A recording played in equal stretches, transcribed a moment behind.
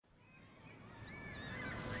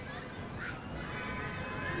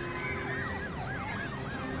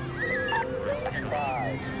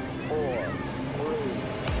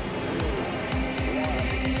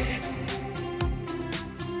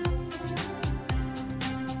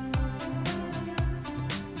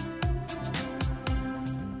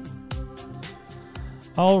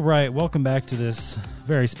All right, welcome back to this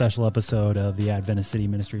very special episode of the Adventist City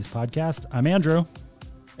Ministries podcast. I'm Andrew.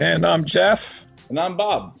 And I'm Jeff. And I'm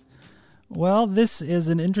Bob. Well, this is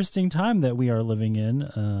an interesting time that we are living in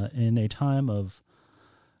a time of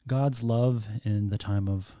God's love in the time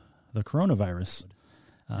of the coronavirus.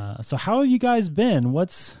 So how have you guys been?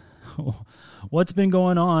 What's been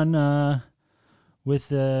going on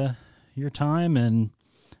with your time, and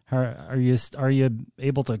are you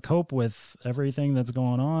able to cope with everything that's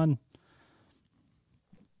going on?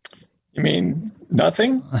 You mean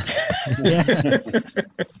nothing? Yeah.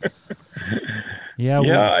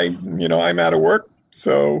 Yeah. I'm out of work,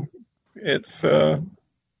 so it's a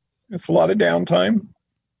lot of downtime,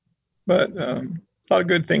 but a lot of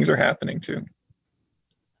good things are happening too.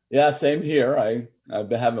 Yeah, same here. I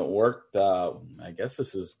haven't worked. I guess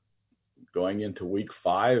this is going into week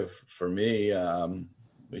 5 for me.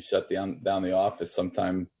 We shut down the office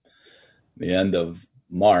sometime the end of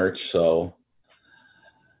March. So,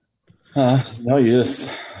 I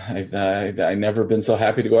never been so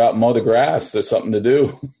happy to go out and mow the grass. There's something to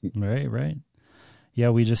do. Right.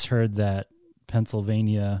 Yeah, we just heard that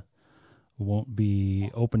Pennsylvania won't be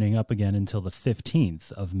opening up again until the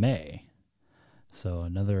 15th of May. So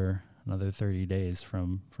another 30 days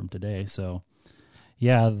from today. So,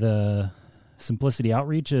 yeah, the Simplicity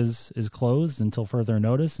Outreach is closed until further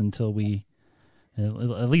notice, at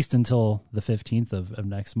least until the 15th of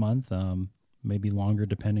next month, maybe longer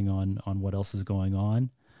depending on what else is going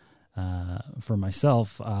on. For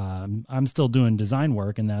myself, I'm still doing design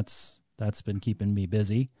work, and that's been keeping me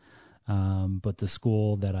busy. But the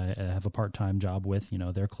school that I have a part-time job with,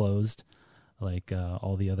 they're closed, like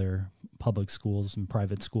all the other public schools and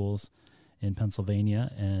private schools in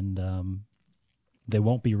Pennsylvania, and they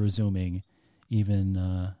won't be resuming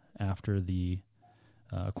even after the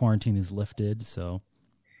quarantine is lifted. So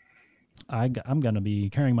I'm going to be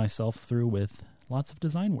carrying myself through with lots of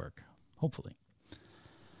design work, hopefully.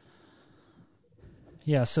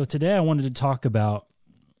 Yeah, so today I wanted to talk about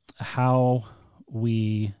how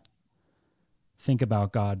we think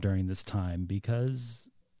about God during this time, because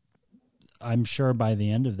I'm sure by the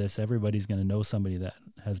end of this, everybody's going to know somebody that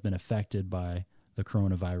has been affected by the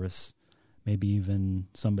coronavirus, maybe even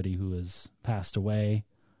somebody who has passed away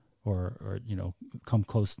or come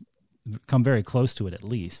very close to it at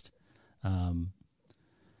least.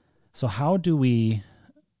 So how do we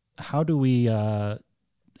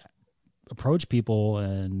approach people,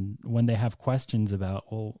 and when they have questions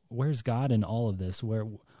about, well, where's God in all of this?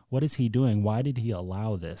 What is he doing? Why did he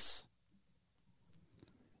allow this?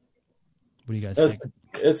 What do you guys think?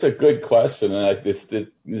 It's a good question, and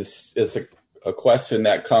it's a question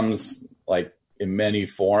that comes like in many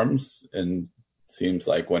forms, and seems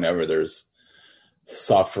like whenever there's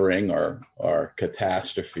suffering or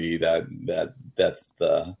catastrophe, that's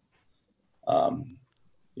the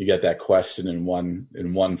you get that question in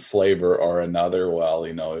one flavor or another. Well,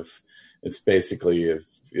 if it's basically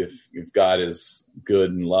if God is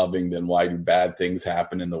good and loving, then why do bad things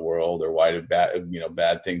happen in the world, or why do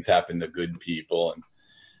bad things happen to good people? And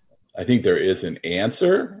I think there is an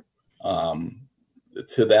answer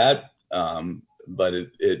to that, but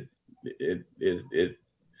it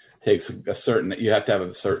takes you have to have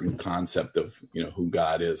a certain concept of who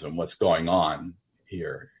God is and what's going on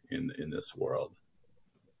here in this world.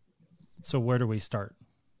 So where do we start?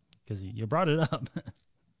 Because you brought it up.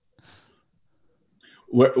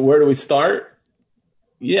 Where do we start?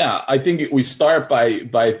 Yeah, I think we start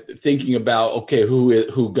by thinking about, okay,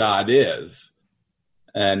 who God is,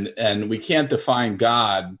 and we can't define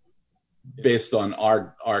God based on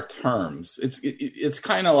our terms. It's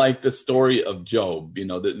kind of like the story of Job.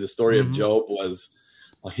 The story of Job was,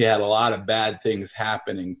 he had a lot of bad things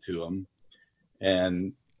happening to him,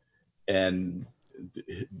 and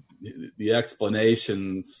the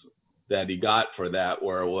explanations that he got for that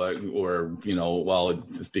were well,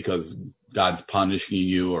 it's because God's punishing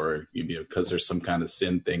you, or because there's some kind of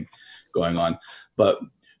sin thing going on. But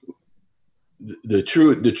the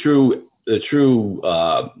true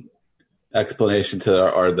explanation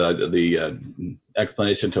to, or the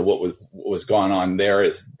explanation to what was going on there,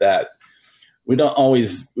 is that we don't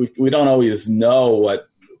always know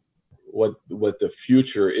what the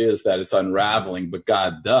future is that it's unraveling, but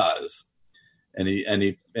God does, and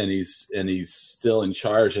he's still in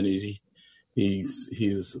charge, and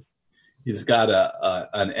he's got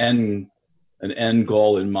an end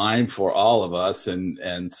goal in mind for all of us,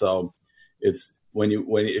 and so it's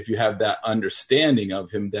if you have that understanding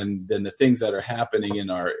of him, then the things that are happening in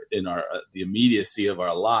our the immediacy of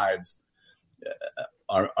our lives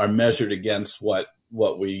are measured against what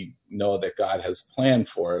we know that God has planned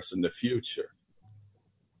for us in the future.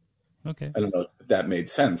 Okay. I don't know if that made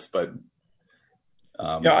sense, but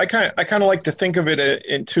yeah, I kind of like to think of it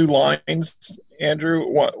in two lines, Andrew.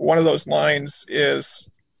 One of those lines is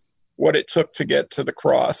what it took to get to the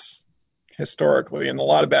cross historically, and a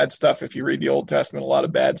lot of bad stuff. If you read the Old Testament, a lot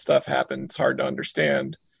of bad stuff happened. It's hard to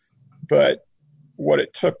understand, but what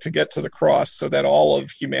it took to get to the cross so that all of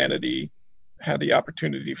humanity had the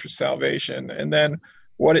opportunity for salvation, and then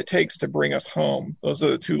what it takes to bring us home. Those are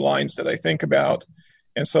the two lines that I think about.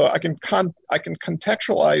 And so I can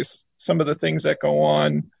contextualize some of the things that go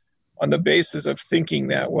on the basis of thinking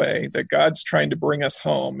that way, that God's trying to bring us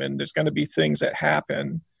home, and there's going to be things that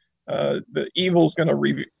happen. The evil's going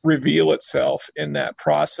to reveal itself in that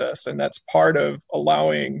process, and that's part of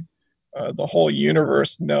allowing the whole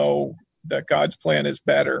universe know that God's plan is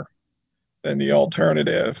better than the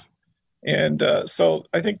alternative. And so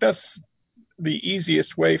I think that's the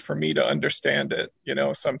easiest way for me to understand it.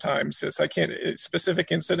 Sometimes I can't,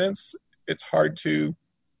 specific incidents, it's hard to,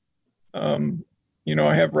 I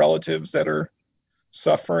have relatives that are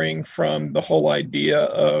suffering from the whole idea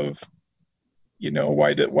of,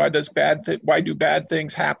 why do bad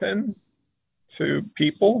things happen to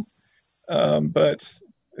people? But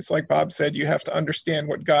it's like Bob said, you have to understand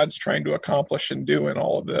what God's trying to accomplish and do in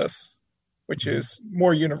all of this, which is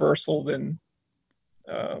more universal than,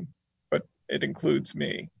 but it includes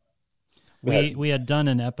me. We had done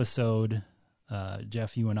an episode,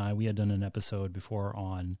 Jeff, you and I, we had done an episode before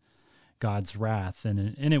on God's wrath,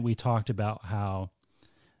 and in it we talked about how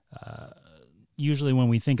usually when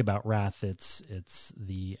we think about wrath, it's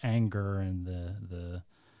the anger and the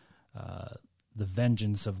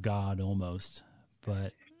vengeance of God almost,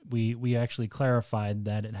 but we actually clarified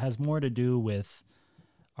that it has more to do with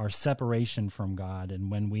our separation from God,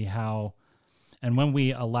 and when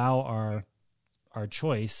we allow our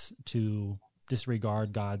choice to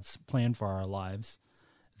disregard God's plan for our lives,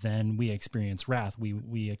 then we experience wrath.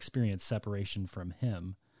 We experience separation from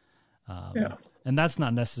Him. And that's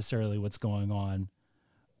not necessarily what's going on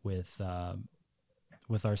with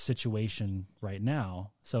our situation right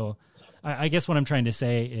now. So I guess what I'm trying to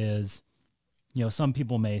say is, some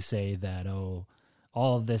people may say that,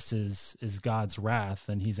 all of this is God's wrath,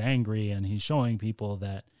 and He's angry, and He's showing people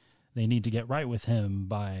that they need to get right with Him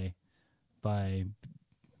by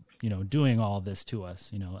doing all of this to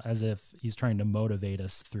us, as if He's trying to motivate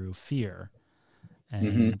us through fear.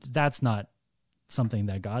 And that's not something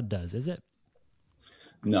that God does, is it?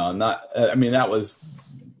 No, not. I mean, that was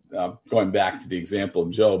going back to the example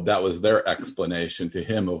of Job. That was their explanation to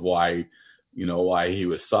him of why he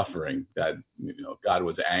was suffering. That God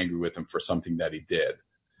was angry with him for something that he did,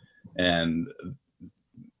 and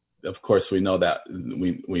of course we know that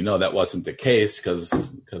we know that wasn't the case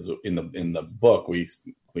because in the book we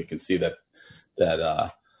can see that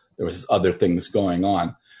there was other things going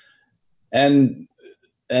on, and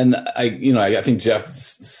I think Jeff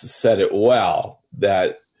said it well,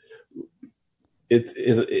 that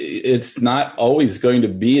it's not always going to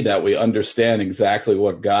be that we understand exactly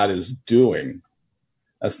what God is doing.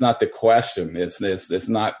 That's not the question. It's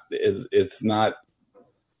not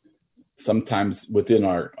sometimes within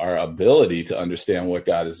our ability to understand what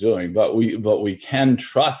God is doing, but we can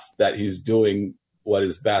trust that He's doing what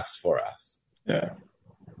is best for us. Yeah.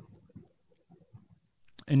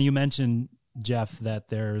 And you mentioned, Jeff, that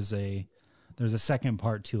there's a second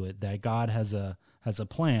part to it, that God has a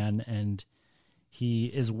plan and He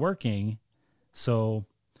is working. So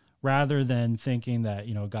rather than thinking that,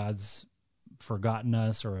 God's forgotten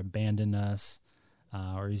us or abandoned us,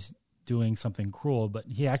 or He's doing something cruel, but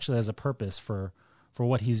He actually has a purpose for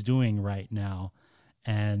what He's doing right now.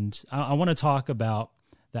 And I want to talk about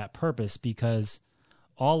that purpose, because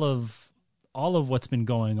all of what's been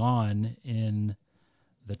going on in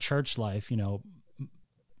the church life,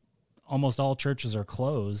 almost all churches are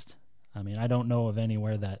closed. I mean, I don't know of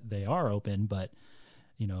anywhere that they are open, but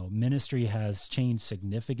ministry has changed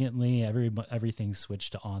significantly. Everything's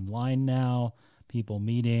switched to online now. People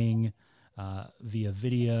meeting via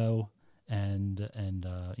video and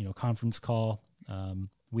conference call.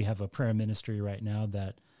 We have a prayer ministry right now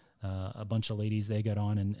that a bunch of ladies, they get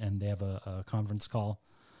on and they have a conference call.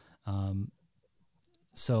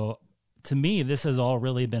 So to me, this has all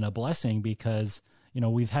really been a blessing, because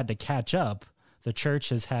we've had to catch up. The church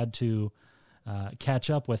has had to catch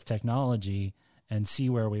up with technology and see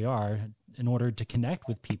where we are in order to connect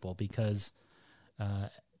with people, because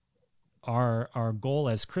our goal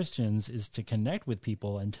as Christians is to connect with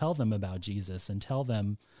people and tell them about Jesus and tell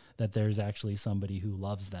them that there's actually somebody who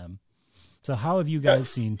loves them. So how have you guys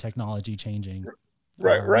seen technology changing?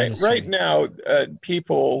 Right now,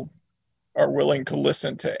 people are willing to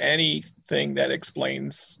listen to anything that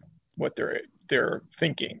explains what they're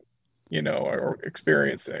thinking, or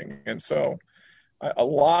experiencing. And so a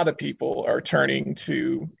lot of people are turning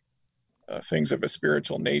to things of a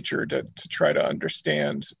spiritual nature to try to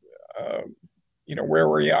understand, where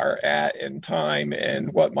we are at in time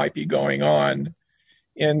and what might be going on.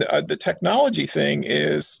 And the technology thing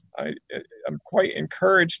is, I'm quite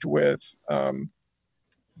encouraged with. I'm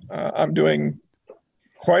doing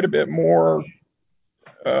quite a bit more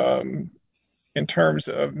in terms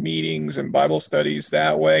of meetings and Bible studies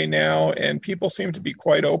that way now, and people seem to be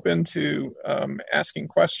quite open to asking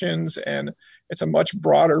questions, and it's a much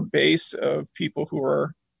broader base of people who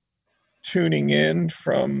are tuning in,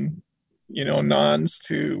 from nons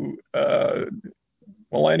to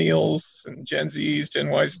millennials and Gen Zs, Gen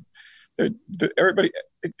Ys. Everybody,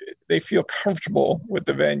 they feel comfortable with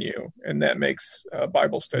the venue, and that makes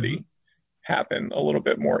Bible study happen a little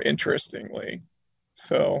bit more interestingly.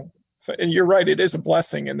 So, and you're right, it is a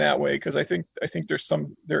blessing in that way, because I think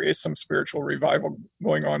there is some spiritual revival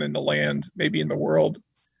going on in the land, maybe in the world,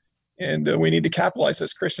 and we need to capitalize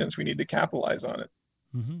as Christians. We need to capitalize on it.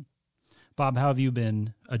 Mm-hmm. Bob, how have you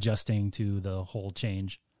been adjusting to the whole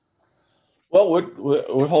change? Well,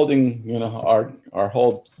 we're holding our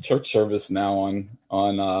whole church service now on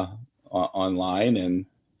online, and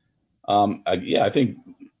I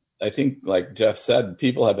think like Jeff said,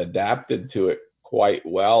 people have adapted to it quite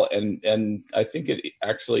well, and I think it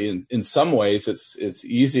actually in some ways it's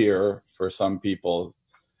easier for some people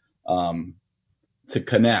to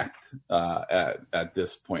connect at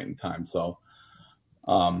this point in time. So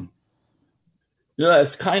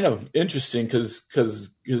it's kind of interesting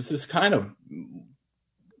because it's kind of,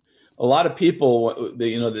 a lot of people,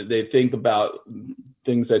 they think about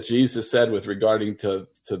things that Jesus said with regarding to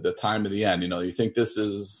the time of the end. You think this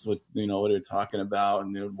is what they're talking about,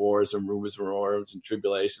 and wars and rumors of wars and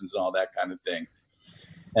tribulations and all that kind of thing.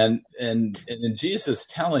 And in Jesus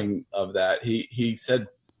telling of that, he said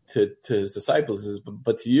to his disciples,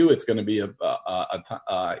 but to you it's going to be an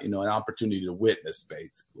opportunity to witness,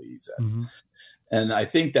 basically, he said. Mm-hmm. And I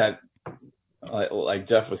think that, like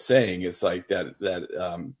Jeff was saying, it's like that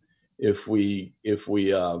if we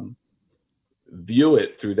view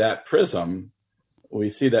it through that prism, we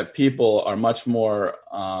see that people are much more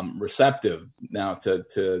receptive now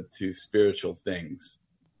to spiritual things.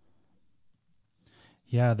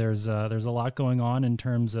 Yeah, there's a lot going on in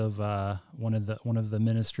terms of one of the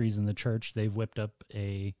ministries in the church. They've whipped up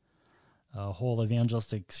a whole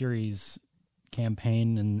evangelistic series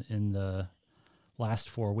campaign in the last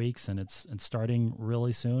 4 weeks, and it's starting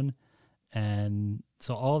really soon. And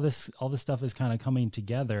so all this stuff is kind of coming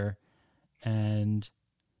together, and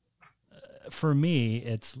for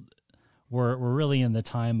me, we're really in the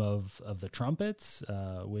time of the trumpets,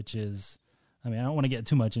 which is, I don't want to get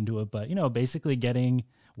too much into it, but basically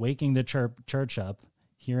waking the church up,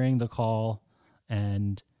 hearing the call,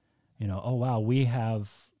 and oh wow, we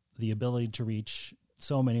have the ability to reach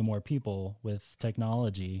so many more people with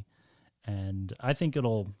technology. And I think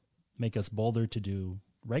it'll make us bolder to do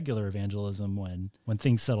regular evangelism when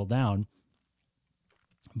things settle down.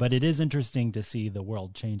 But it is interesting to see the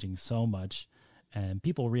world changing so much, and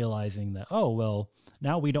people realizing that, oh, well,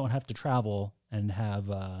 now we don't have to travel and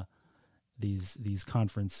have these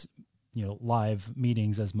conference, live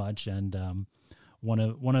meetings as much. And one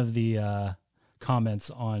of the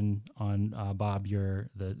comments on Bob,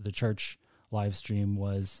 the church live stream,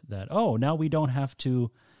 was that, oh, now we don't have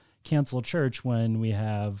to cancel church when we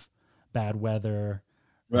have bad weather,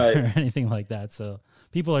 right, or anything like that. So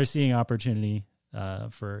people are seeing opportunity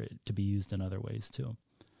for it to be used in other ways too.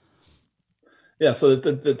 Yeah, so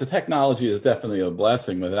the technology is definitely a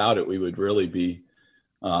blessing. Without it, we would really be,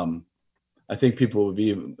 I think people would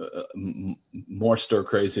be more stir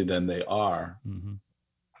crazy than they are. Mm-hmm.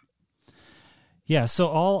 Yeah, so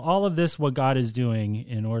all of this, what God is doing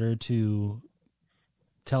in order to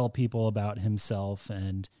tell people about himself,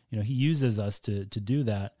 and he uses us to do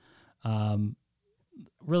that.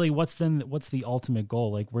 Really, what's the ultimate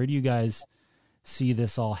goal? Like, where do you guys see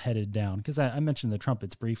this all headed down? Because I mentioned the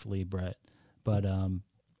trumpets briefly, Brett, but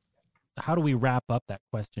how do we wrap up that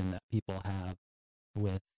question that people have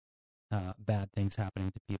with bad things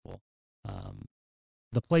happening to people?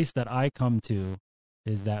 The place that I come to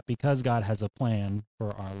is that because God has a plan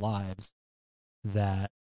for our lives, that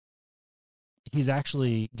he's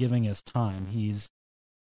actually giving us time.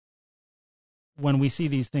 When we see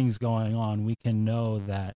these things going on, we can know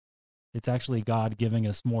that it's actually God giving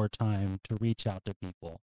us more time to reach out to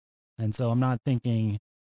people. And so I'm not thinking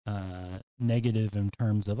negative in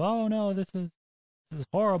terms of, oh no, this is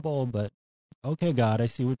horrible, but okay, God, I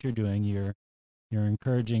see what you're doing. You're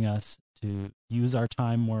encouraging us to use our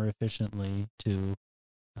time more efficiently, to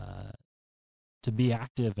be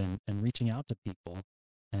active and reaching out to people.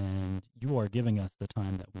 And you are giving us the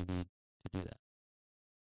time that we need to do that.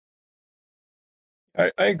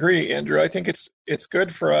 I agree, Andrew. I think it's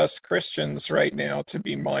good for us Christians right now to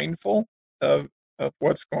be mindful of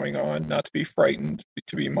what's going on, not to be frightened,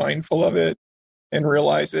 to be mindful of it and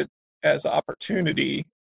realize it as opportunity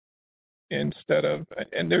instead of,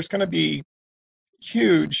 and there's going to be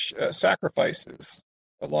huge sacrifices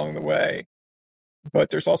along the way, but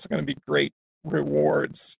there's also going to be great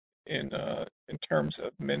rewards in terms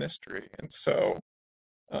of ministry. And so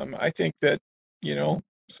I think that,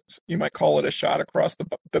 you might call it a shot across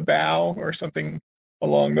the bow or something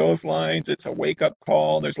along those lines. It's a wake-up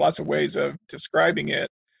call. There's lots of ways of describing it.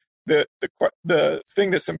 The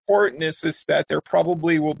thing that's important is that there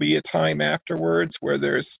probably will be a time afterwards where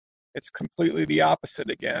it's completely the opposite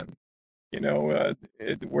again. Where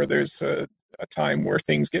there's a time where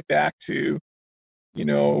things get back to,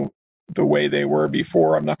 the way they were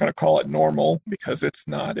before. I'm not going to call it normal because it's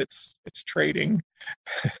not. It's trading,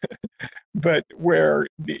 but where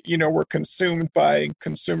we're consumed by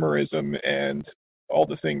consumerism and all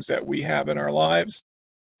the things that we have in our lives,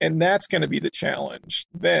 and that's going to be the challenge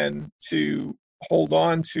then, to hold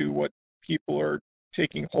on to what people are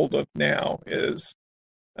taking hold of now. Is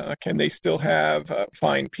can they still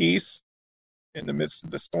find peace in the midst of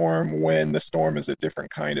the storm when the storm is a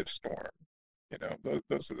different kind of storm?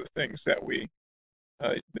 Those are the things that we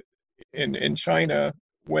in China,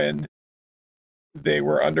 when they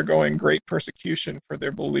were undergoing great persecution for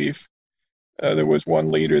their belief, there was one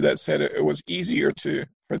leader that said it was easier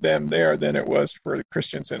for them there than it was for the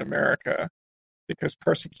Christians in America, because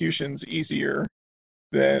persecution's easier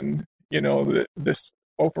than this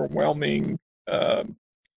overwhelming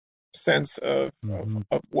sense of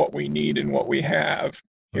what we need and what we have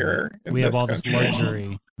here. We have all this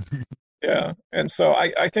luxury. Yeah, and so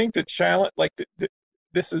I think the challenge,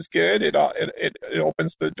 this is good. It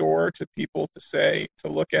opens the door to people to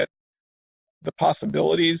look at the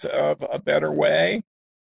possibilities of a better way,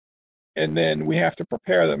 and then we have to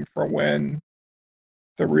prepare them for when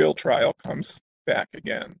the real trial comes back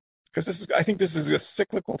again. Because I think this is a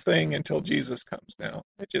cyclical thing until Jesus comes. Now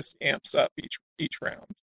it just amps up each round.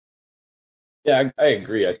 Yeah, I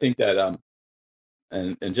agree. I think that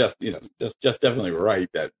and just definitely right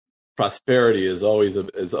that prosperity has always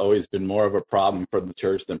been more of a problem for the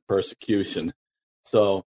church than persecution.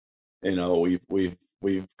 So, we've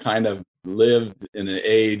kind of lived in an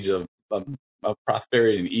age of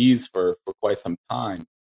prosperity and ease for quite some time.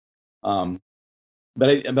 But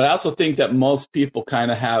I also think that most people kind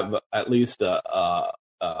of have at least a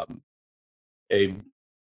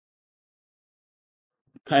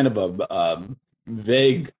kind of a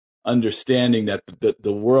vague understanding that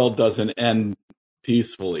the world doesn't end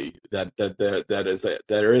peacefully, that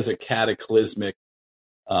there is a cataclysmic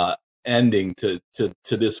ending to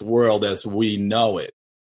this world as we know it,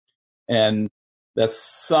 and that's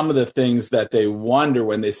some of the things that they wonder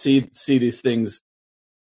when they see these things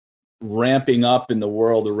ramping up in the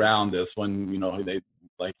world around us. When they,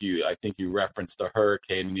 like I think you referenced a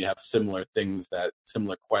hurricane, and you have similar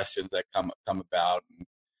questions that come about,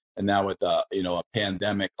 and now with a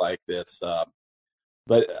pandemic like this,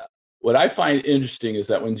 but what I find interesting is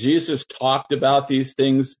that when Jesus talked about these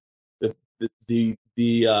things, the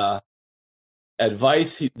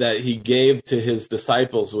advice that he gave to his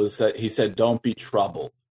disciples was that he said, "Don't be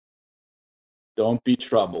troubled. Don't be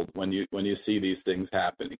troubled when you see these things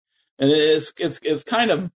happening." And it's kind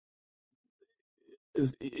of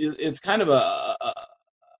a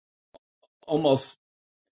almost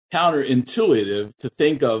counterintuitive to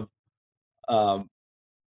think of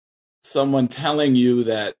someone telling you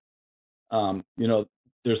that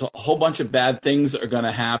there's a whole bunch of bad things that are going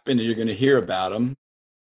to happen and you're going to hear about them.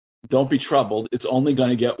 Don't be troubled. It's only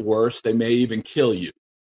going to get worse. They may even kill you.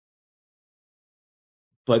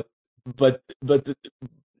 But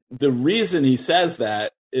the reason he says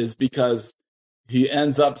that is because he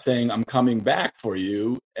ends up saying, "I'm coming back for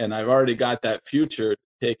you, and I've already got that future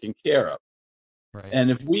taken care of." Right.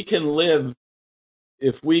 And if we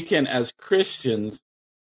can as Christians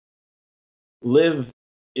live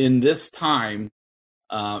in this time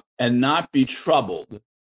and not be troubled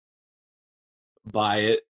by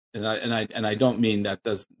it, and I don't mean that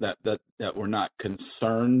we're not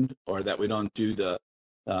concerned or that we don't do the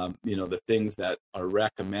the things that are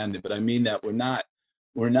recommended, but I mean that we're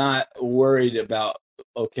not worried about,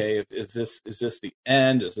 okay, is this the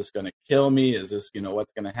end? Is this going to kill me? Is this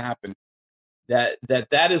what's going to happen?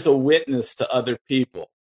 That is a witness to other people,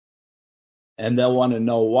 and they'll want to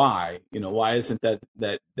know why. Why isn't that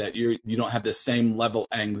you don't have the same level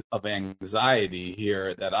of anxiety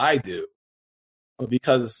here that I do? Well,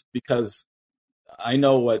 because I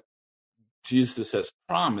know what Jesus has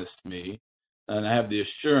promised me, and I have the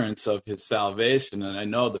assurance of his salvation, and I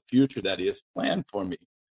know the future that he has planned for me.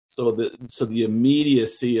 So the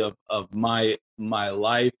immediacy of my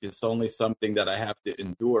life is only something that I have to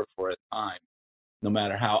endure for a time, no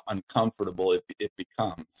matter how uncomfortable it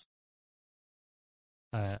becomes.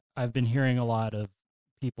 I've been hearing a lot of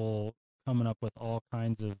people coming up with all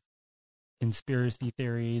kinds of conspiracy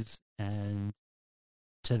theories, and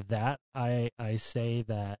to that I say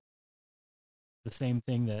that the same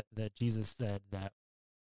thing that Jesus said, that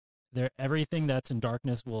everything that's in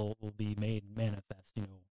darkness will be made manifest.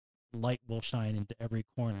 Light will shine into every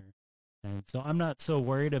corner. And so I'm not so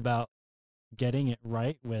worried about getting it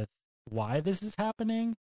right with why this is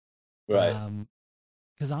happening. Right.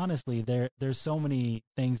 Because honestly, there's so many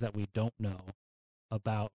things that we don't know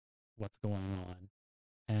about what's going on.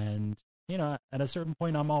 And, at a certain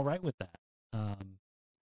point, I'm all right with that.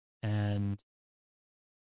 And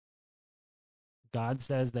God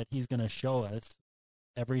says that he's going to show us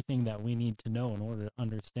everything that we need to know in order to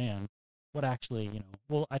understand what actually,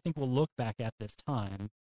 I think we'll look back at this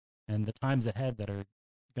time and the times ahead that are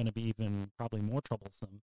going to be even probably more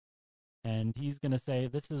troublesome. And he's going to say,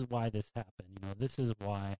 this is why this happened. This is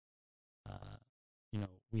why,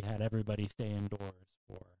 we had everybody stay indoors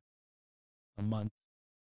for a month,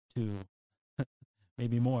 2,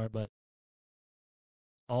 maybe more, but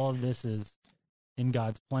all of this is in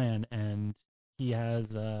God's plan, and he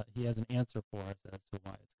has an answer for us as to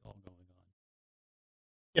why it's all going on.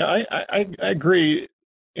 Yeah, I agree,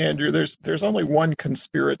 Andrew. There's only one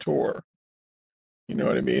conspirator, you know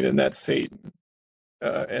what I mean, and that's Satan.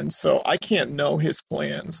 And so I can't know his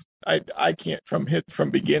plans. I can't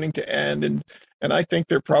from beginning to end, and I think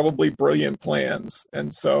they're probably brilliant plans.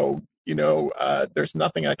 And so there's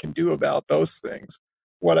nothing I can do about those things.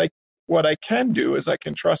 What I can do is I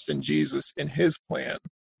can trust in Jesus, in his plan,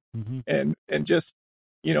 mm-hmm. and just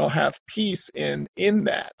have peace in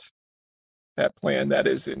that plan that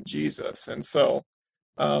is in Jesus. And so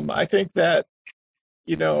I think that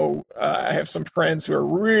I have some friends who are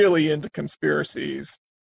really into conspiracies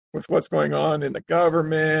with what's going on in the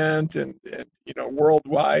government and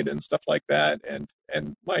worldwide and stuff like that.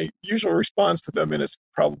 And my usual response to them, and it's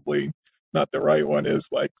probably not the right one, is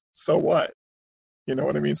like, so what? You know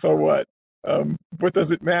what I mean? So what? What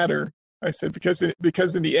does it matter? I said, because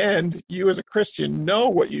in the end, you as a Christian know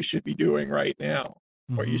what you should be doing right now.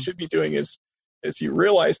 Mm-hmm. What you should be doing is you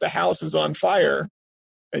realize the house is on fire,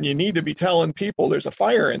 and you need to be telling people there's a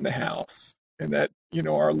fire in the house, and that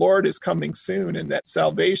our Lord is coming soon, and that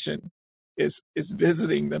salvation is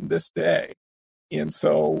visiting them this day. And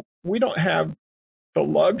so we don't have the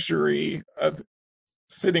luxury of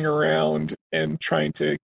sitting around and trying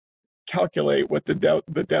to calculate what the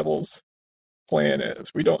devil's plan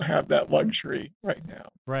is. We don't have that luxury right now.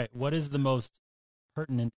 Right. What is the most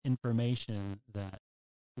pertinent information that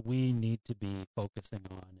we need to be focusing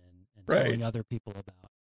on and telling other people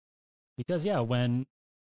about? Because when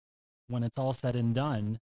it's all said and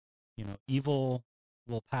done, evil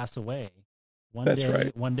will pass away.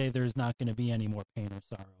 One day there's not going to be any more pain or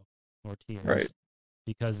sorrow or tears. Right.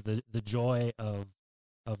 Because the joy of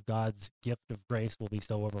God's gift of grace will be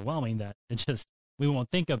so overwhelming that we won't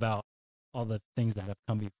think about all the things that have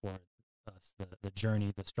come before us, the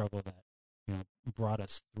journey, the struggle that brought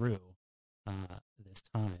us through this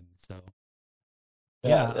time. So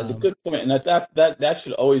that's a good point, and that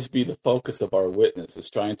should always be the focus of our witness, is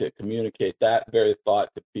trying to communicate that very thought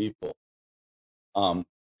to people.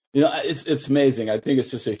 It's amazing. I think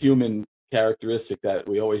it's just a human characteristic that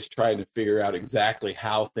we always try to figure out exactly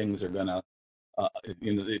how things are gonna,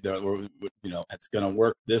 it's gonna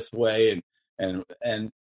work this way, and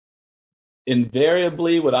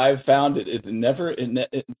invariably, what I've found,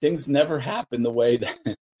 things never happen the way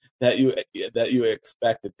that you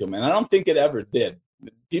expected to, and I don't think it ever did.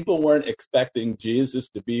 People weren't expecting Jesus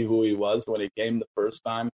to be who he was when he came the first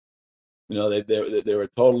time. They were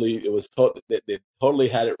they totally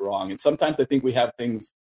had it wrong. And sometimes I think we have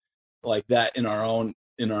things like that in our own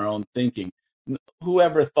thinking.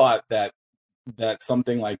 Whoever thought that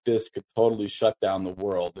something like this could totally shut down the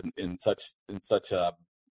world in such a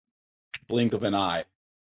blink of an eye?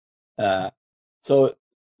 So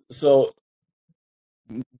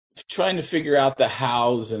trying to figure out the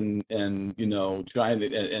hows and trying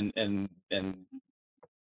to and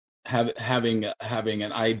having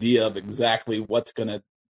an idea of exactly what's going to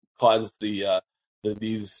cause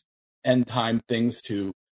these end time things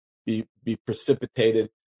to be precipitated.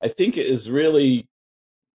 I think it is really,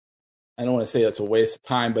 I don't want to say it's a waste of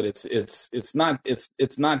time, but it's not the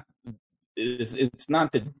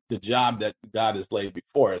job that God has laid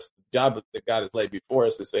before us. The job that God has laid before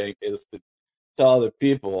us is to tell other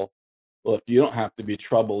people, look, you don't have to be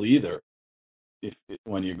trouble either.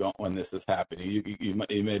 When this is happening,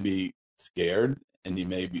 you may be scared, and it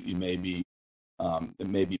may be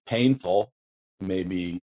painful, it may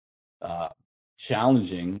be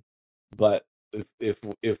challenging, but if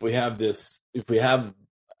we have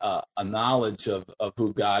a knowledge of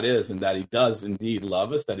who God is, and that He does indeed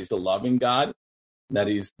love us, that He's a loving God, that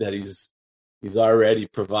He's already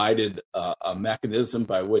provided a mechanism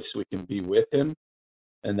by which we can be with Him,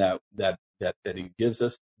 and that He gives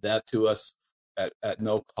us that to us at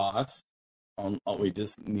no cost. We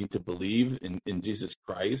just need to believe in Jesus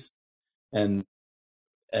Christ, and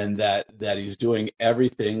that He's doing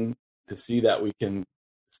everything to see that we can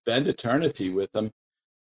spend eternity with Him.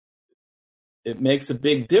 It makes a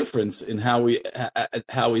big difference in how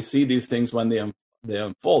we see these things when they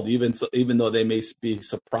unfold, even though they may be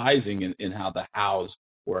surprising in how the hows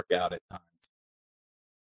work out at times.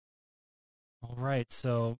 All right,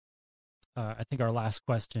 so I think our last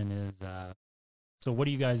question is, so what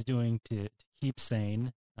are you guys doing to keep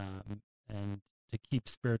sane and to keep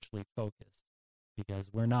spiritually focused? Because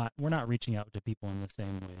we're not reaching out to people in the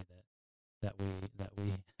same way that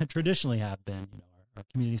we traditionally have been. You know, our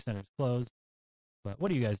community center's closed. But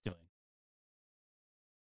what are you guys doing?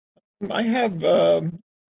 I have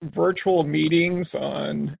virtual meetings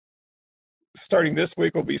starting this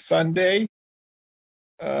week will be Sunday,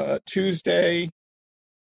 Tuesday,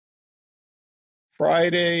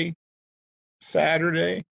 Friday,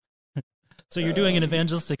 Saturday. So you're doing an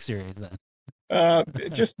evangelistic series then?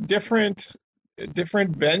 Just different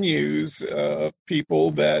venues of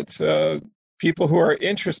people who are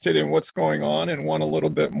interested in what's going on and want a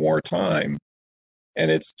little bit more time. And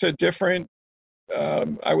it's to different,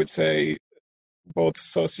 I would say, both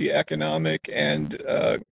socioeconomic and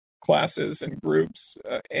classes and groups,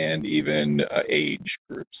 and even age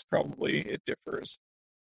groups. Probably it differs.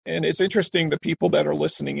 And it's interesting the people that are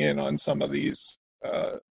listening in on some of these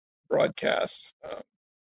broadcasts.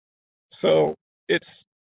 So it's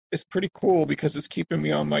pretty cool because it's keeping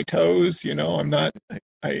me on my toes. You know,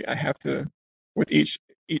 I have to, with each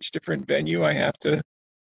different venue, I have to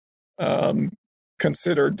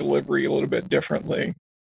consider delivery a little bit differently.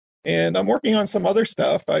 And I'm working on some other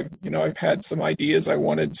stuff. I've had some ideas I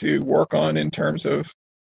wanted to work on in terms of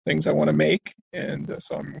things I want to make, and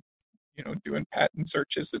so I'm, doing patent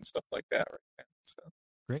searches and stuff like that right now. So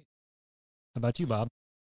great. How about you, Bob?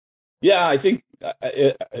 Yeah, I think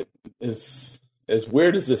as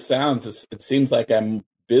weird as this sounds, it seems like I'm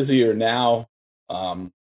busier now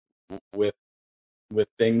with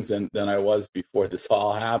things than I was before this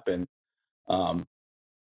all happened. One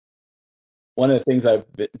of the things I've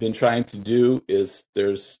been trying to do is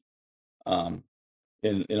there's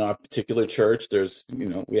in our particular church, there's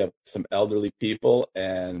we have some elderly people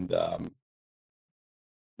and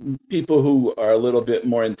people who are a little bit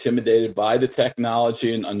more intimidated by the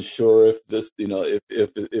technology and unsure if this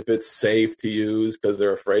if it's safe to use because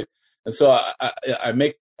they're afraid. And so I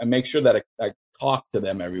make sure that I talk to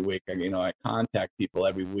them every week. I contact people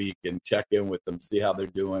every week and check in with them, see how they're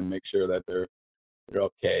doing, make sure that they're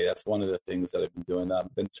okay. That's one of the things that I've been doing.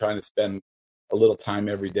 I've been trying to spend a little time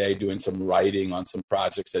every day doing some writing on some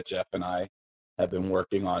projects that Jeff and I have been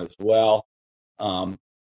working on as well.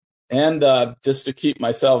 And just to keep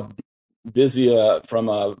myself busy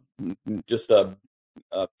from just a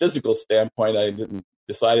physical standpoint, I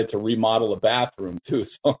decided to remodel a bathroom too.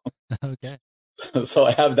 So, okay. So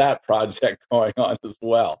I have that project going on as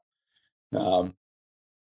well.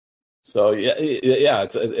 So it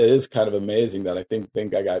is kind of amazing that I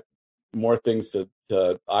think I got more things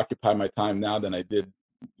to occupy my time now than I did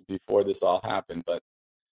before this all happened. But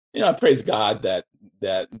I praise God that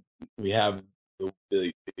we have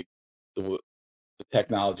the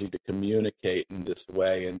technology to communicate in this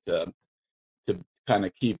way and to kind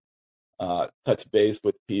of keep touch base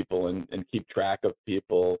with people and keep track of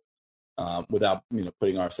people without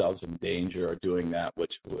putting ourselves in danger or doing that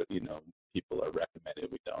which people are recommended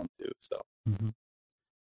we don't do. So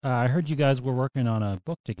I heard you guys were working on a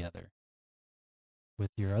book together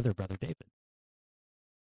with your other brother David.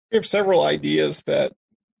 We have several ideas that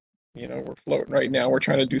we're floating right now. We're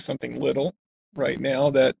trying to do something little right now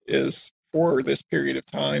that is for this period of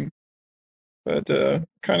time, but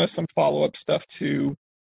kind of some follow-up stuff to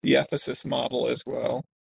the Ephesus model as well.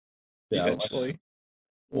 Yeah, eventually.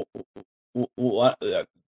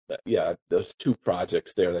 Those two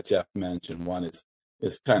projects there that Jeff mentioned. One is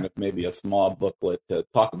is kind of maybe a small booklet to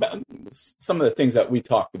talk about some of the things that we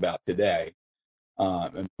talked about today,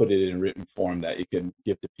 and put it in written form that you can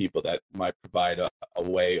give to people that might provide a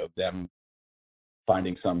way of them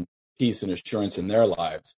finding some peace and assurance in their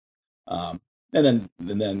lives. And then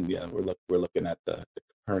yeah, we're looking at the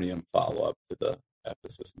Capernaum follow-up to the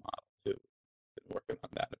Ephesus model too. Been working on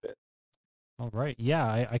that a bit. All right. Yeah,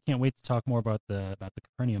 I can't wait to talk more about the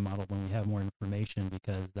Capernaum model when we have more information,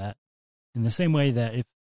 because that, in the same way that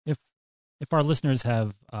if our listeners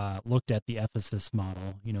have looked at the Ephesus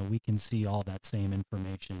model, we can see all that same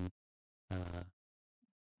information,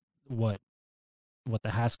 what the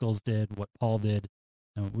Haskells did, what Paul did,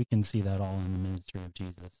 and we can see that all in the ministry of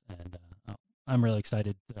Jesus. And I'm really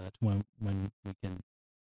excited to when we can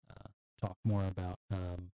talk more about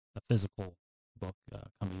a physical book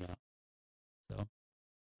coming up. So,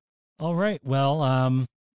 all right. Well,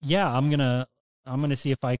 yeah, I'm gonna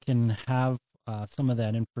see if I can have some of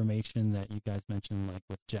that information that you guys mentioned, like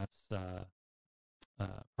with Jeff's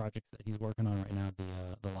projects that he's working on right now,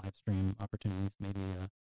 the live stream opportunities. Maybe if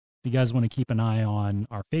you guys want to keep an eye on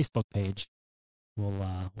our Facebook page,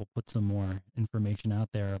 we'll put some more information out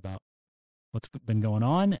there about what's been going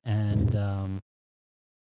on, and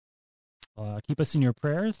keep us in your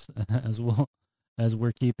prayers as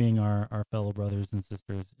we're keeping our fellow brothers and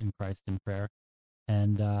sisters in Christ in prayer.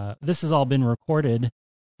 And this has all been recorded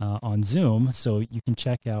on Zoom, so you can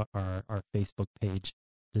check out our Facebook page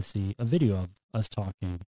to see a video of us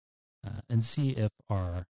talking and see if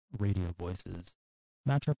our radio voices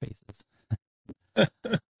match our faces.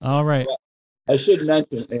 All right. Well, I should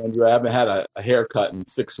mention, Andrew, I haven't had a haircut in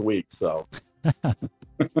 6 weeks, so.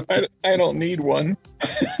 I don't need one.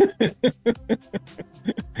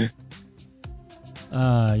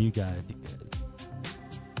 You guys.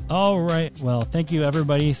 All right. Well, thank you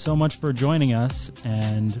everybody so much for joining us,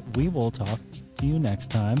 and we will talk to you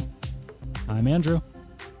next time. I'm Andrew.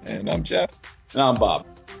 And I'm Jeff. And I'm Bob.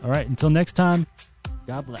 All right. Until next time,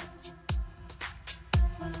 God bless.